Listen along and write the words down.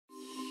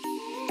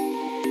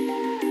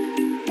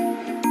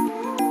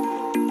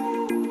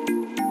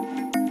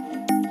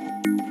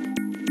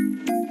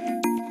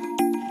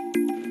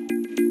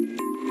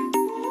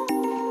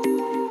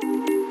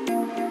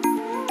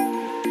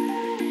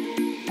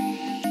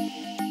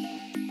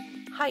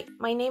Hi,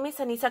 my name is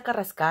Anisa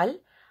Carrascal,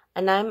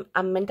 and I'm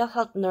a mental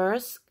health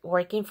nurse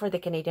working for the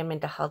Canadian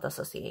Mental Health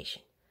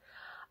Association.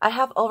 I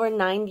have over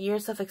 9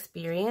 years of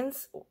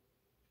experience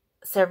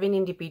serving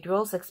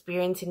individuals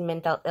experiencing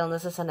mental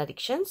illnesses and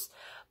addictions,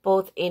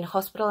 both in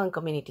hospital and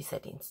community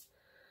settings.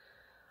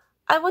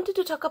 I wanted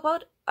to talk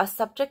about a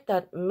subject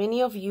that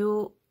many of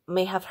you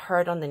may have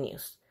heard on the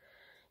news.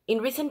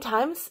 In recent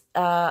times,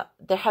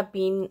 there have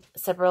been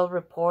several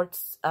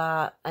reports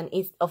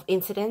of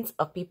incidents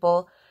of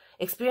people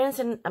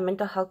experiencing a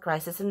mental health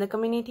crisis in the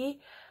community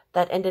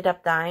that ended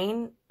up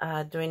dying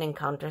during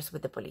encounters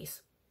with the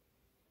police.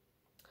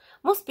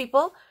 Most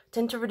people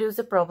tend to reduce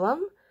the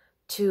problem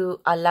to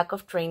a lack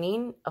of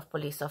training of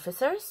police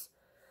officers,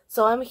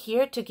 so I'm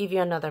here to give you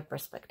another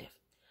perspective.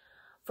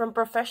 From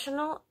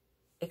professional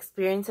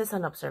experiences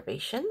and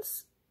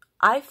observations,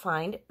 I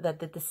find that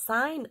the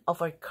design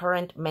of our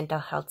current mental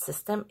health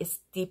system is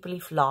deeply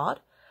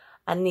flawed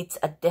and needs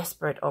a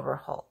desperate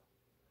overhaul.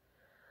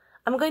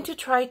 I'm going to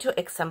try to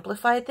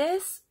exemplify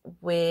this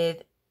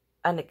with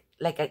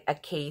a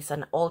case,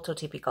 an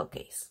autotypical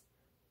case.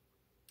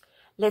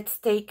 Let's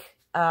take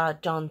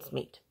John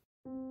Smith.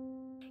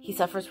 He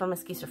suffers from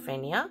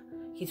schizophrenia.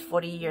 He's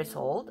 40 years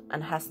old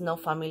and has no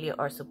family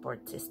or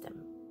support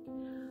system.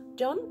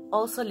 John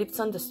also lives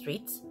on the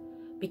streets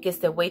because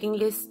the waiting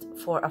list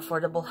for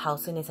affordable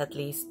housing is at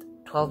least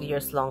 12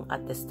 years long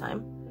at this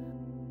time.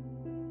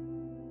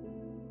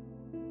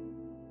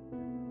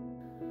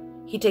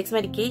 He takes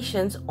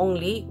medications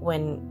only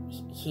when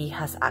he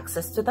has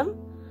access to them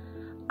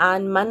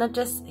and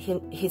manages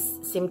his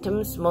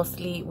symptoms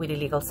mostly with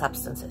illegal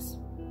substances.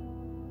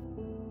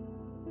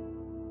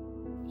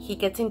 He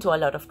gets into a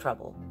lot of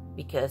trouble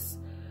because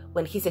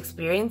when he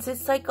experiences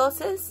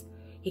psychosis,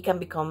 he can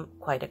become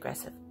quite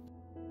aggressive.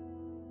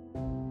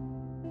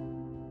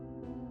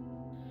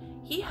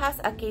 He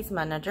has a case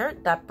manager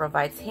that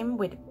provides him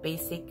with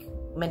basic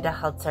mental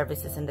health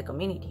services in the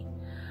community.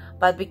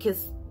 But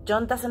because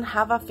John doesn't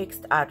have a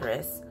fixed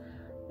address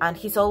and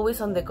he's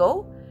always on the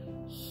go,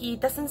 he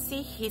doesn't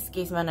see his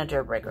case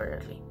manager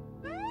regularly.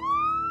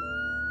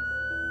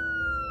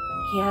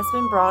 He has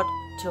been brought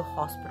to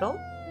hospital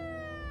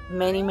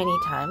many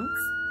times.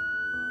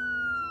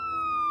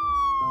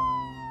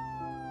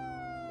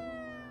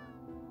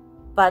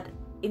 But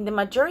in the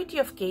majority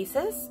of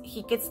cases,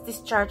 he gets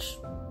discharged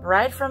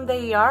right from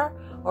the ER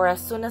or as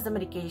soon as the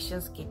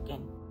medications kick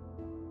in.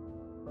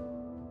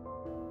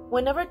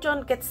 Whenever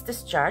John gets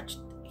discharged,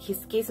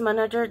 his case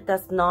manager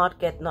does not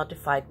get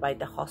notified by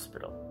the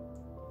hospital.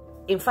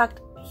 In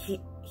fact,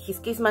 his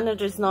case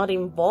manager is not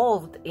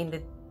involved in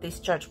the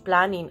discharge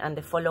planning and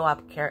the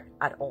follow-up care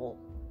at all.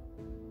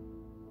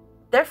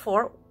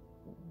 Therefore,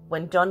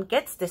 when John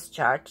gets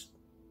discharged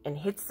and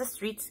hits the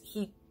streets,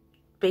 he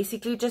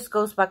basically just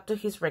goes back to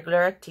his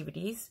regular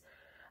activities,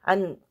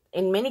 and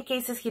in many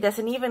cases, he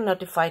doesn't even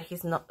notify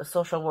his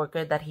social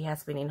worker that he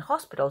has been in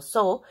hospital,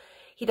 so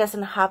he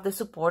doesn't have the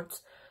support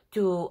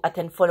to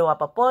attend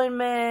follow-up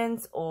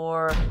appointments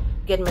or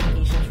get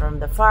medications from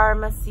the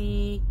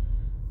pharmacy.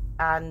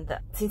 And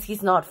since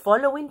he's not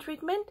following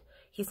treatment,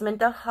 his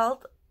mental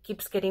health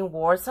keeps getting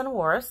worse and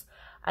worse,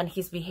 and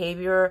his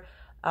behavior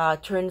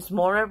turns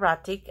more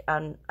erratic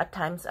and at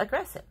times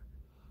aggressive.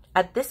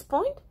 At this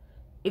point,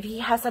 if he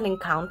has an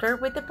encounter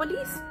with the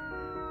police,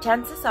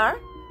 chances are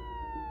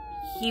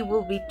he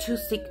will be too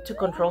sick to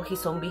control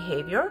his own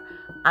behavior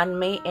and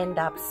may end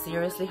up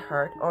seriously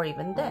hurt or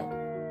even dead.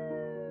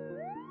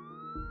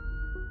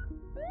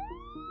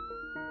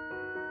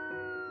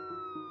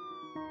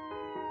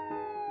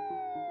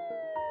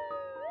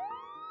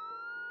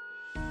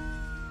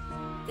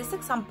 This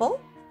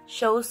example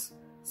shows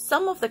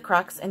some of the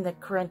cracks in the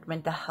current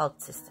mental health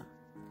system.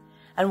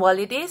 And while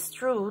it is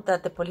true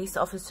that the police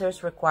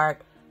officers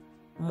required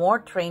more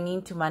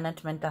training to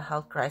manage mental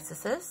health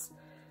crises,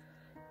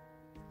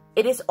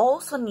 it is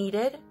also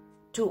needed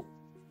to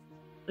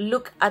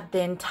look at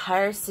the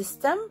entire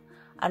system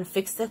and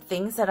fix the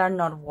things that are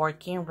not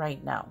working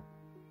right now.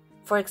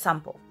 For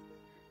example,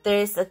 there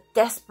is a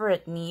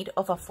desperate need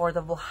of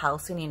affordable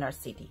housing in our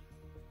city.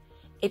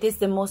 It is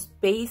the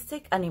most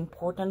basic and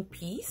important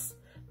piece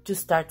to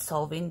start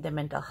solving the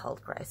mental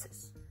health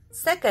crisis.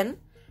 Second,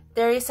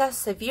 there is a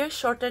severe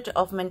shortage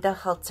of mental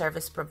health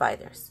service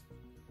providers,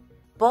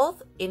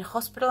 both in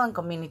hospital and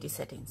community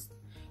settings.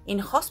 In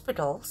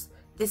hospitals,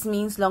 this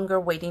means longer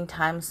waiting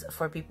times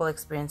for people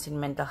experiencing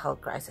mental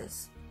health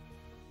crisis.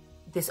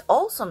 This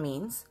also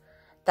means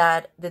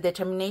that the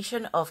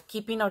determination of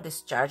keeping or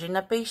discharging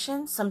a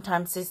patient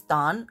sometimes is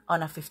done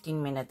on a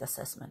 15-minute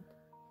assessment.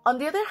 On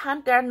the other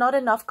hand, there are not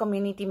enough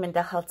community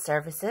mental health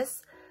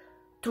services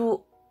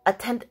to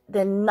attend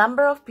the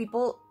number of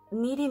people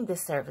needing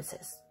these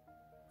services.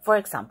 For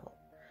example,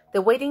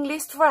 the waiting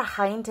list for a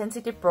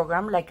high-intensity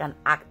program like an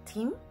ACT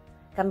team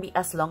can be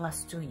as long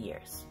as 2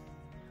 years.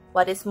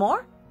 What is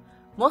more,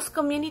 most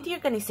community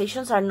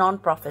organizations are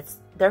non-profits,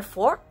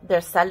 therefore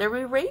their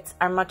salary rates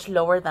are much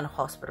lower than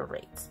hospital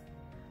rates.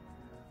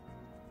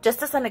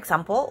 Just as an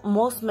example,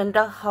 most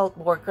mental health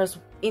workers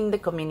in the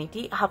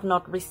community have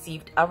not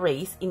received a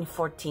raise in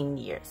 14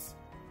 years.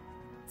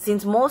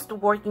 Since most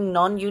work in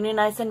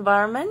non-unionized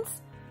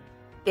environments,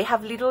 they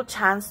have little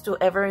chance to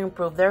ever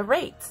improve their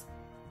rates.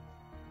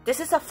 This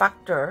is a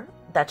factor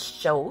that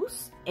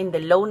shows in the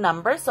low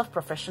numbers of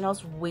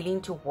professionals willing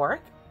to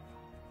work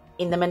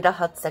in the mental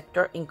health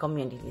sector in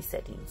community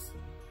settings.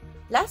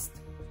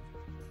 Last,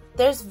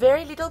 there's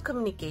very little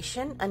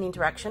communication and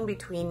interaction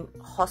between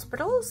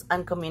hospitals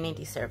and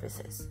community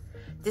services.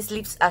 This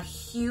leaves a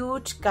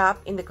huge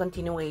gap in the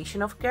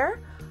continuation of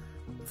care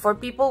for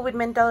people with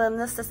mental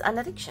illnesses and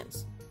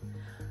addictions.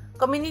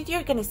 Community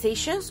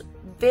organizations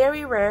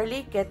very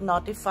rarely get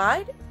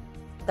notified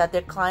that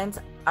their clients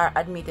are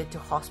admitted to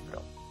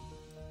hospital.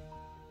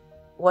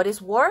 What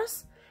is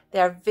worse,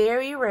 they are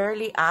very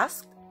rarely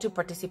asked to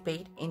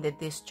participate in the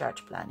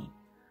discharge planning.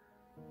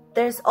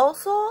 There's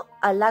also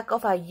a lack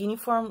of a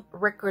uniform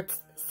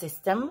records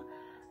system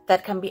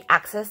that can be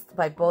accessed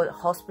by both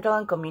hospital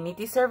and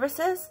community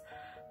services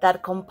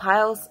that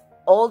compiles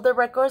all the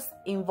records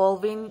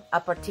involving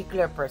a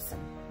particular person.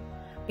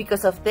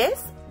 Because of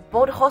this,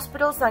 both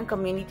hospitals and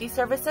community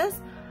services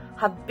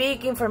have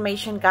big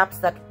information gaps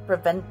that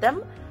prevent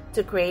them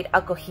to create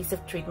a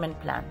cohesive treatment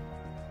plan.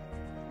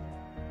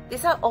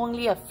 These are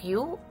only a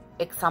few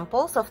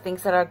examples of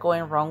things that are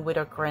going wrong with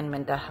our current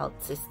mental health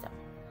system.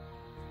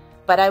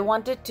 But I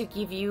wanted to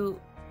give you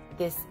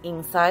this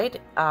insight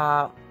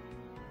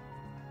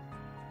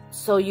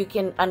so you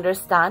can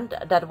understand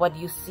that what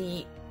you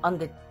see on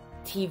the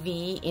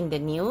TV in the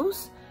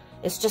news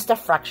is just a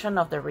fraction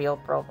of the real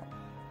problem.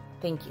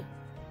 Thank you.